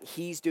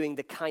he's doing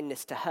the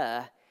kindness to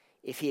her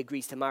if he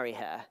agrees to marry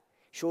her.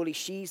 Surely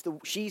she's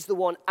the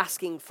one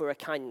asking for a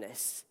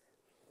kindness.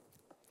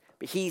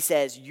 But he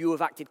says, you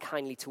have acted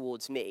kindly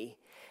towards me.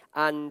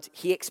 And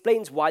he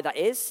explains why that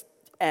is.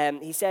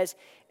 He says,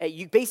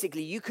 you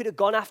could have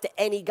gone after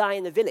any guy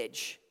in the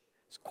village.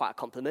 It's quite a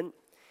compliment.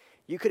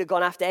 You could have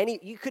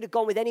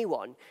gone with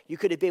anyone. You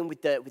could have been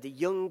with the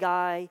young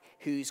guy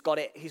who's got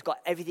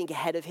everything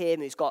ahead of him,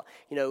 who's got,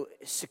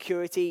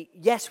 security.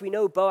 Yes, we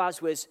know Boaz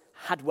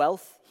had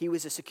wealth. He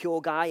was a secure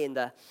guy in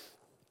the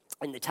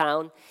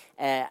town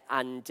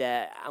and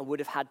would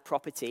have had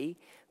property.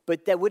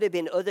 But there would have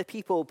been other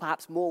people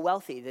perhaps more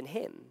wealthy than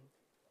him.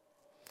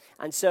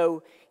 And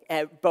so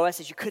Boaz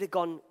says, you could have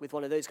gone with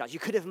one of those guys. You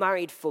could have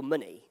married for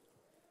money.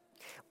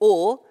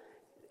 Or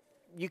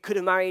you could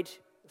have married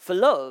for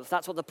love.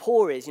 That's what the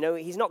poor is.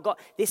 He's not got,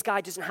 this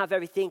guy doesn't have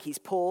everything. He's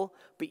poor,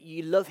 but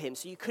you love him.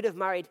 So you could have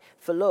married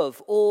for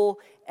love. Or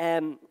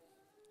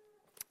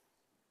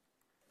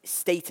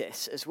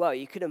status as well.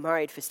 You could have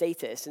married for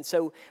status. And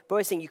so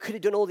Boaz is saying, you could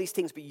have done all these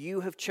things, but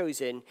you have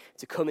chosen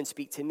to come and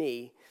speak to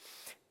me.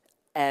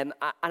 And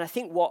I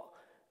think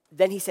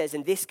then he says,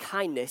 and this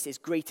kindness is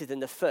greater than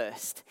the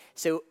first.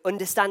 So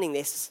understanding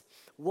this,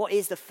 what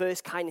is the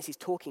first kindness he's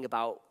talking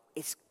about?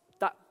 It's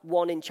that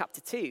one in chapter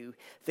 2,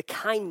 the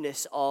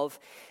kindness of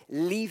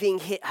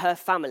leaving her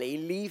family,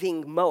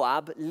 leaving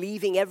Moab,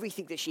 leaving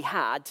everything that she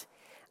had,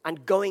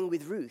 and going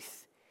with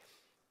Ruth.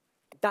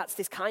 That's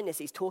this kindness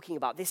he's talking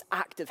about, this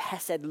act of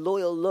hesed,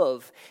 loyal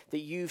love that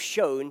you've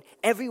shown.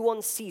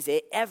 Everyone sees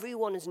it.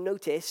 Everyone has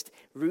noticed,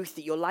 Ruth,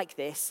 that you're like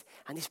this,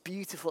 and this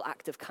beautiful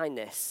act of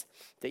kindness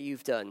that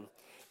you've done.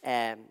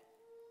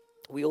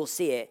 We all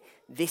see it.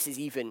 This is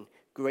even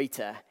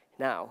greater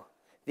now.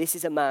 This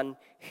is a man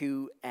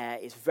who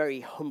is very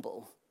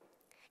humble,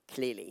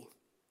 clearly.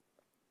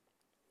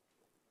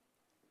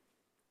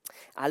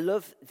 I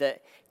love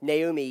that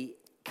Naomi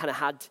kind of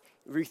had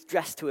Ruth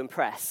dressed to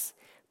impress,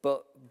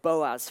 but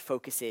Boaz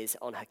focuses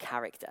on her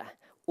character.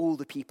 All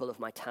the people of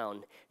my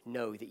town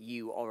know that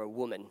you are a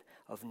woman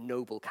of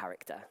noble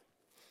character.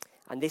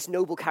 And this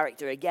noble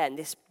character, again,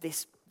 this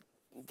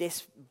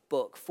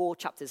book, 4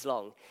 chapters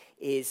long,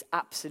 is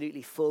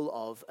absolutely full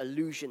of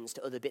allusions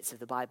to other bits of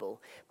the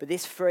Bible. But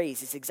this phrase,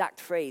 this exact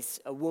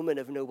phrase, a woman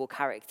of noble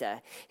character,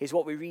 is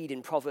what we read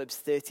in Proverbs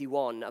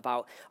 31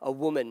 about a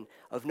woman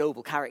of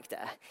noble character.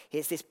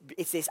 It's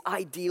this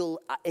ideal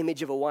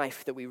image of a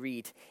wife that we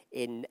read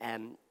in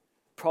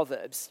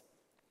Proverbs.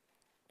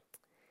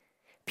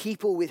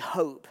 People with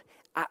hope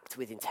act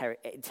with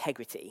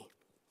integrity.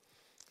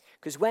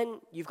 Because when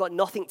you've got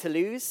nothing to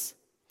lose,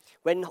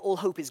 when all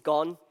hope is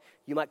gone,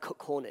 you might cut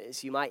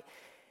corners. You might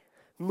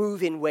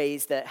move in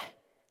ways that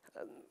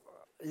are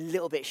a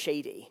little bit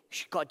shady.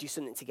 You've got to do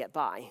something to get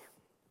by,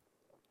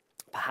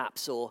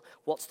 perhaps. Or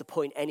what's the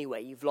point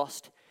anyway? You've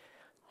lost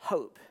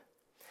hope.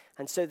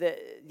 And so the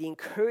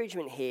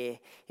encouragement here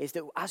is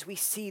that as we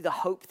see the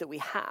hope that we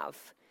have,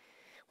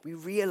 we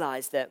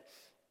realize that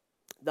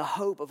the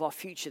hope of our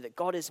future that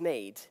God has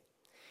made,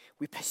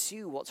 we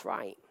pursue what's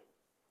right.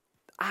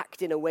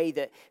 Act in a way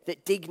that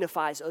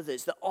dignifies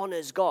others, that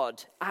honors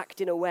God.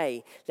 Act in a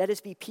way. Let us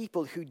be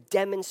people who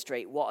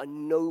demonstrate what a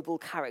noble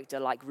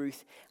character like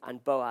Ruth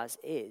and Boaz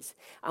is.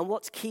 And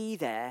what's key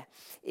there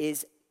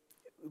is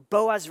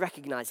Boaz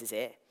recognizes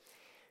it.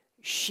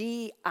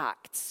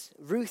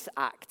 Ruth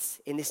acts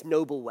in this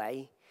noble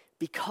way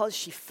because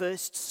she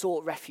first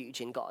sought refuge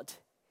in God.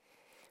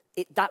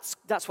 That's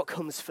what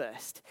comes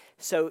first.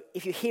 So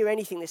if you hear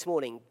anything this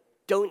morning,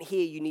 don't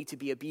hear you need to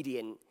be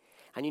obedient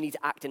and you need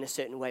to act in a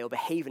certain way or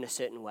behave in a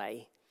certain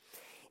way.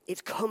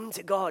 It's come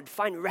to God.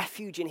 Find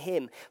refuge in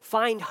him.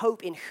 Find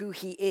hope in who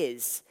he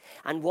is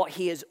and what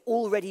he has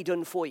already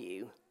done for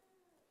you.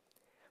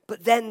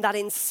 But then that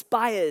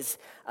inspires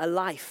a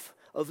life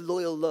of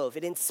loyal love.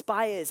 It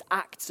inspires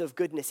acts of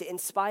goodness. It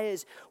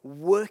inspires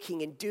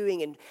working and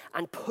doing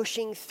and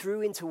pushing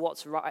through into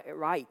what's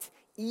right,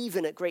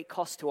 even at great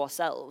cost to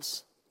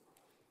ourselves.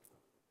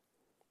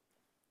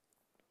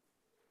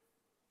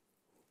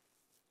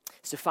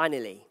 So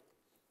finally,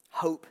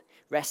 hope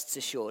rests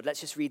assured.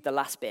 Let's just read the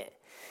last bit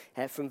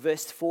from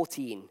verse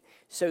 14.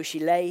 So she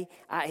lay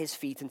at his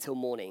feet until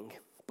morning,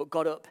 but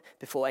got up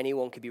before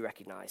anyone could be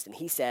recognized. And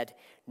he said,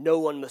 no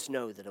one must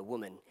know that a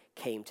woman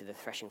came to the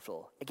threshing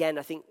floor. Again,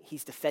 I think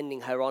he's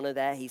defending her honor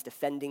there. He's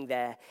defending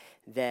their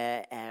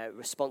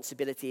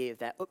responsibility of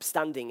their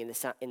upstanding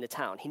in the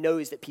town. He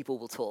knows that people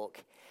will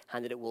talk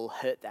and that it will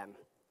hurt them.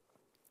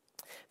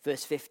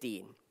 Verse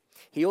 15.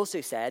 He also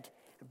said,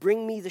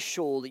 bring me the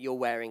shawl that you're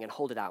wearing and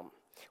hold it out.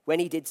 When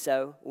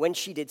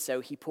she did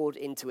so, he poured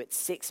into it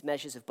 6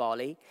 measures of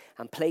barley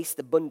and placed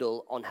the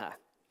bundle on her.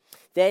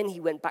 Then he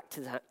went back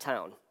to the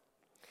town.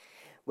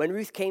 When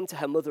Ruth came to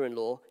her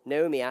mother-in-law,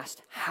 Naomi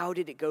asked, how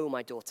did it go,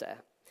 my daughter?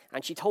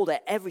 And she told her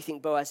everything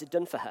Boaz had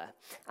done for her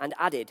and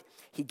added,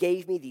 he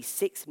gave me these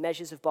 6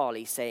 measures of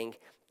barley, saying,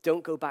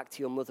 don't go back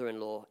to your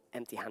mother-in-law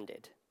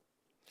empty-handed.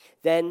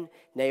 Then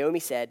Naomi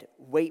said,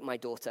 wait, my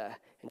daughter,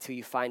 until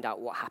you find out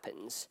what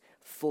happens,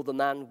 for the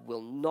man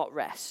will not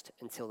rest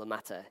until the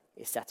matter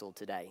is settled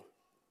today.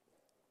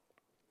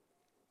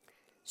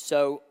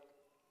 So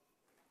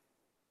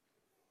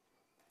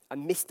I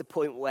missed the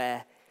point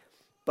where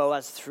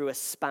Boaz threw a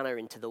spanner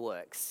into the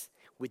works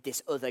with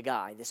this other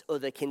guy, this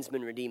other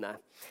kinsman redeemer,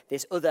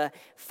 this other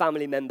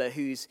family member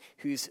who's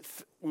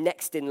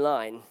next in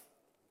line.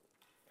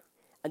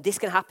 And this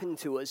can happen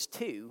to us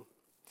too,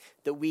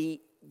 that we're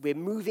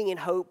moving in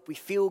hope, we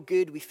feel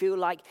good, we feel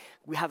like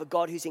we have a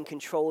God who's in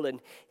control and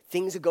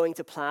things are going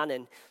to plan,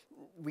 and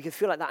we can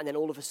feel like that, and then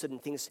all of a sudden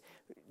things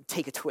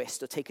take a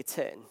twist or take a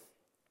turn.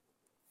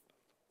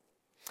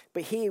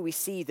 But here we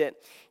see that,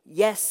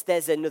 yes,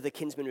 there's another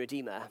kinsman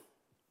redeemer,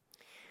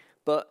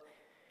 but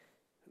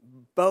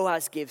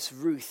Boaz gives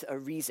Ruth a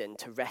reason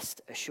to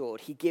rest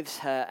assured. He gives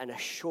her an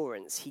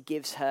assurance. He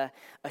gives her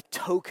a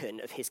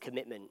token of his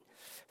commitment.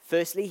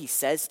 Firstly, he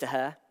says to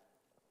her,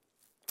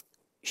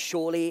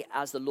 "Surely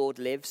as the Lord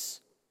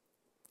lives,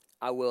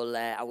 I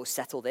will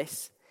settle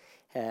this."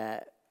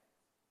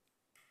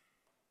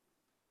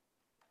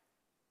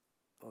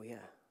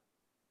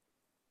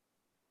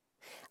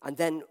 And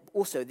then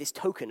also this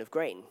token of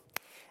grain.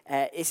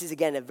 This is,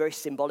 again, a very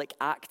symbolic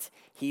act.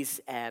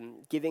 He's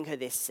giving her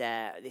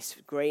this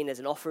grain as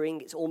an offering.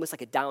 It's almost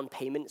like a down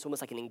payment. It's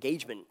almost like an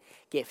engagement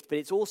gift. But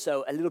it's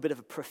also a little bit of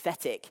a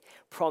prophetic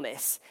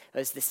promise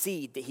as the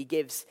seed that he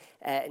gives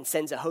and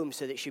sends her home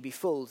so that she'll be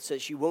full, so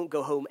that she won't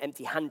go home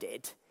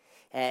empty-handed,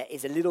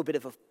 is a little bit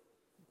of a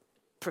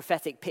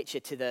prophetic picture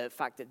to the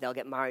fact that they'll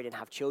get married and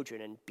have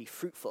children and be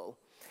fruitful.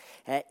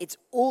 It's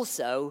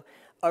also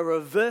a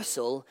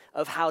reversal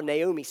of how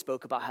Naomi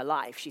spoke about her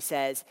life. She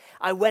says,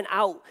 "I went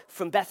out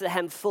from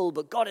Bethlehem full,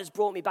 but God has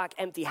brought me back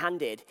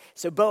empty-handed."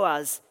 So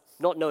Boaz,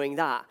 not knowing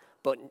that,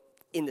 but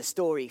in the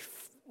story,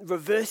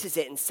 reverses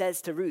it and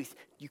says to Ruth,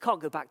 "You can't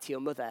go back to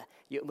your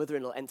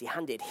mother-in-law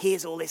empty-handed.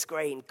 Here's all this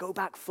grain. Go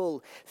back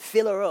full.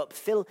 Fill her up.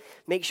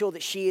 Make sure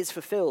that she is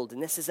fulfilled."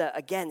 And this is,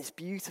 again, this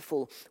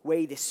beautiful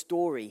way this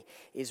story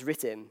is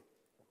written.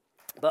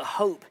 But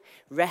hope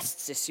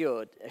rests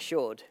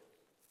assured.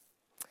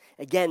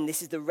 Again,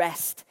 this is the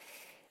rest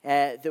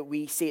that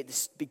we see at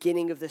the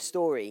beginning of the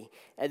story,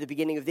 at the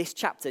beginning of this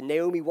chapter.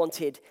 Naomi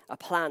wanted a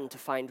plan to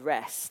find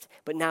rest,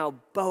 but now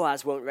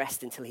Boaz won't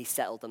rest until he's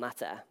settled the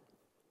matter.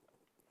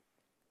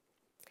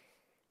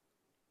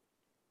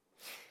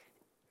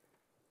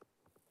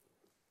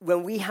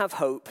 When we have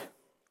hope,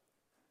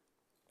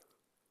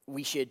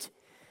 we should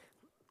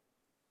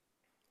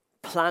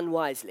plan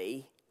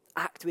wisely,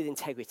 act with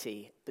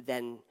integrity, but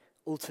then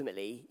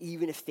ultimately,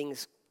 even if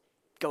things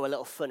go a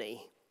little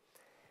funny,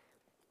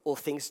 or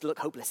things look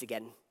hopeless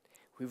again,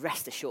 we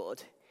rest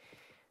assured.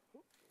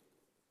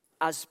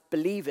 As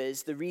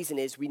believers, the reason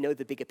is we know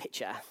the bigger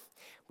picture.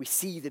 We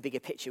see the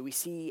bigger picture. We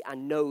see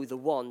and know the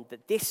one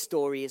that this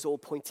story is all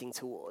pointing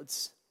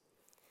towards.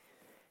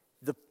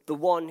 The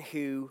one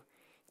who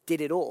did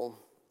it all.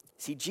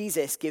 See,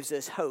 Jesus gives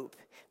us hope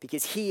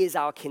because he is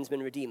our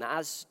kinsman redeemer.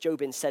 As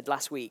Jobin said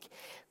last week,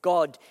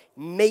 God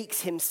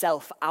makes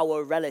himself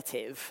our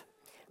relative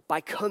by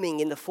coming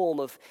in the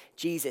form of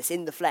Jesus,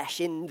 in the flesh,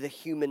 in the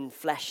human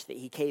flesh that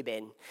he came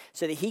in,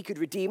 so that he could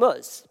redeem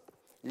us,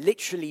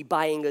 literally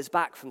buying us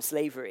back from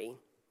slavery.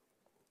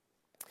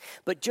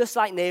 But just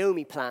like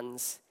Naomi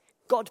plans,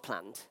 God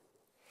planned.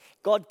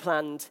 God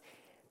planned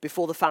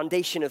before the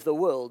foundation of the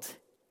world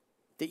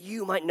that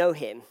you might know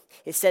him.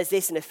 It says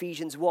this in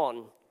Ephesians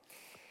 1.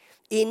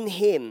 "In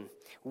him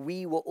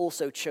we were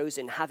also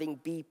chosen, having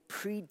been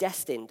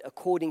predestined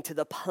according to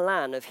the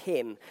plan of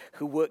him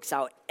who works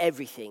out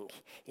everything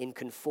in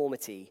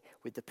conformity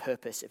with the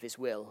purpose of his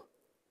will,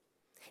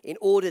 in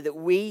order that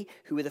we,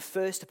 who were the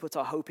first to put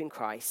our hope in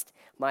Christ,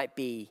 might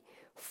be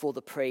for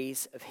the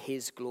praise of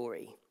his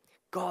glory."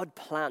 God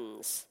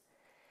plans,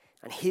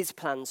 and his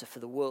plans are for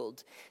the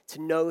world, to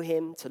know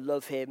him, to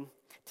love him,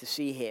 to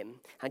see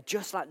him. And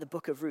just like the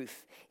book of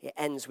Ruth, it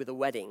ends with a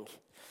wedding.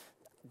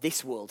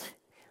 This world,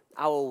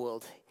 our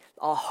world,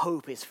 our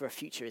hope is for a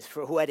future, is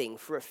for a wedding,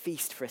 for a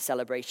feast, for a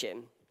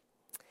celebration.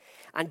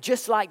 And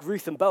just like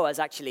Ruth and Boaz,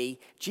 actually,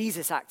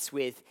 Jesus acts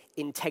with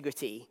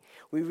integrity.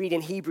 We read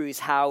in Hebrews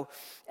how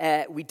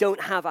we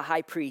don't have a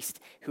high priest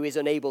who is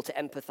unable to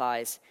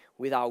empathize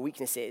with our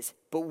weaknesses,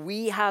 but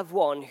we have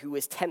one who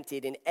was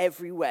tempted in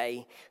every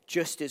way,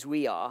 just as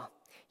we are,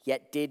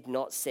 yet did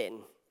not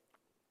sin.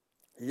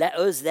 Let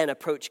us then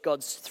approach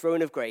God's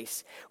throne of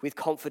grace with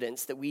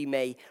confidence that we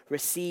may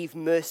receive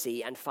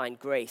mercy and find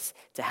grace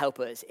to help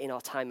us in our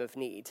time of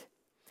need.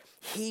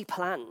 He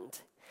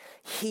planned.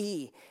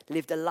 He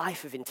lived a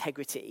life of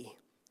integrity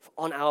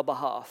on our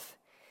behalf.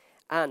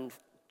 And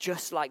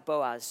just like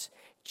Boaz,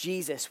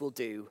 Jesus will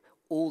do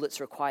all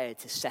that's required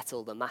to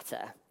settle the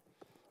matter.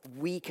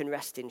 We can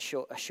rest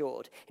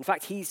assured. In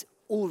fact, he's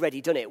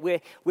already done it. We're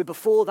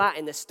before that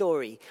in the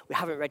story. We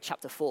haven't read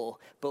chapter 4,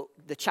 but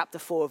the chapter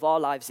 4 of our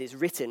lives is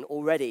written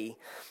already.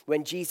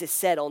 When Jesus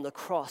said on the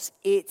cross,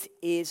 "It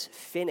is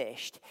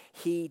finished,"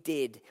 he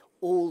did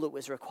all that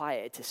was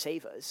required to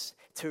save us,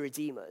 to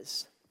redeem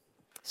us.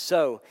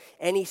 So,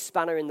 any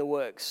spanner in the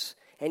works,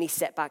 any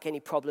setback, any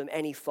problem,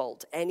 any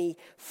fault, any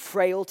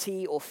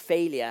frailty or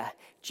failure,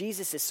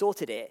 Jesus has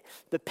sorted it.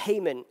 The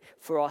payment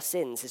for our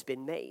sins has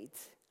been made.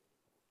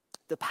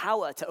 The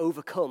power to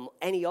overcome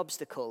any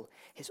obstacle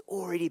has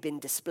already been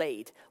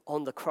displayed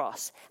on the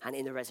cross and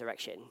in the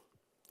resurrection.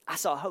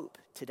 That's our hope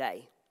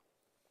today.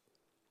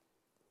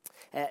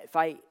 If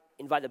I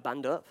invite the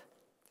band up,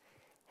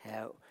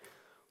 we're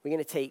going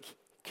to take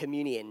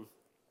communion.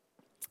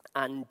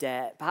 And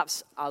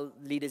perhaps I'll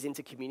lead us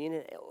into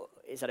communion.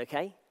 Is that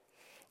okay?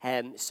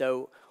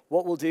 So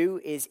what we'll do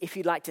is, if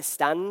you'd like to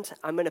stand,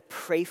 I'm going to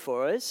pray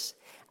for us.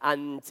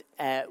 And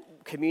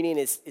communion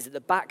is at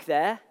the back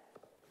there.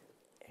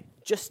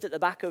 Just at the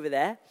back over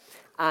there.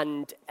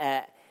 And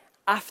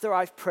After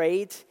I've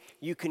prayed,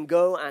 you can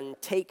go and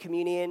take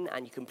communion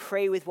and you can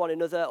pray with one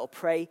another or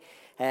pray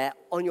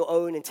on your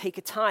own and take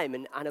a time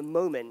and a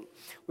moment.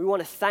 We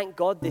want to thank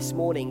God this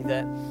morning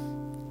that,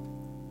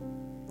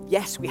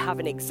 yes, we have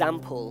an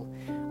example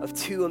of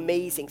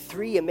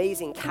three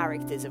amazing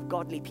characters of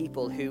godly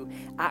people who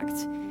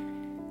act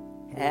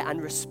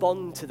and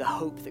respond to the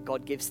hope that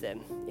God gives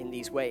them in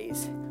these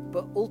ways.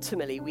 But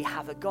ultimately, we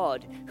have a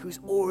God who's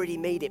already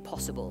made it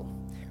possible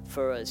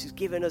for us, who's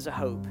given us a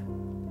hope.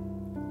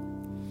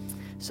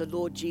 So,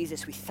 Lord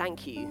Jesus, we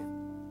thank you.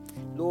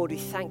 Lord, we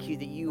thank you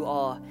that you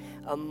are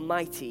a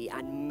mighty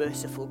and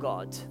merciful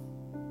God.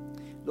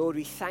 Lord,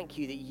 we thank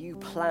you that you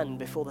planned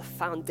before the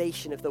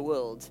foundation of the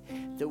world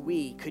that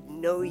we could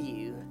know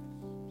you,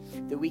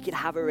 that we could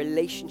have a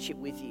relationship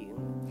with you.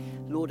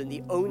 Lord, and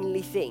the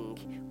only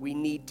thing we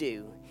need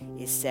do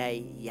is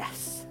say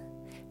yes.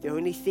 The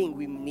only thing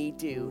we need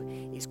do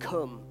is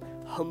come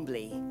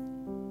humbly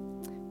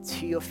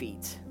to your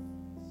feet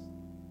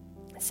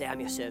and say,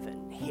 I'm your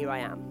servant. Here I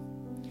am.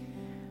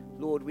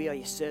 Lord, we are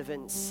your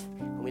servants,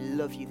 and we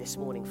love you this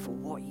morning for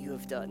what you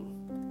have done.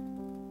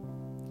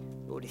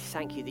 Lord, we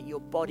thank you that your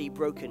body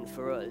broken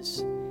for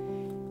us,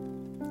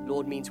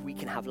 Lord, means we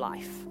can have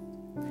life.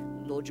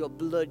 Lord, your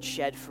blood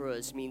shed for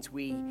us means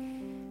we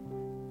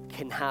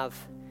can have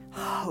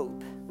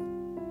hope.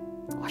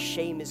 Our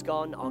shame is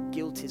gone, our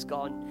guilt is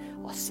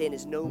gone, our sin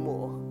is no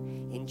more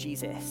in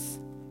Jesus.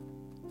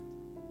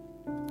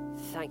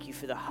 Thank you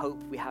for the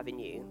hope we have in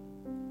you.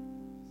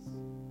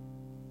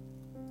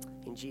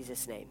 In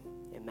Jesus' name,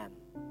 amen.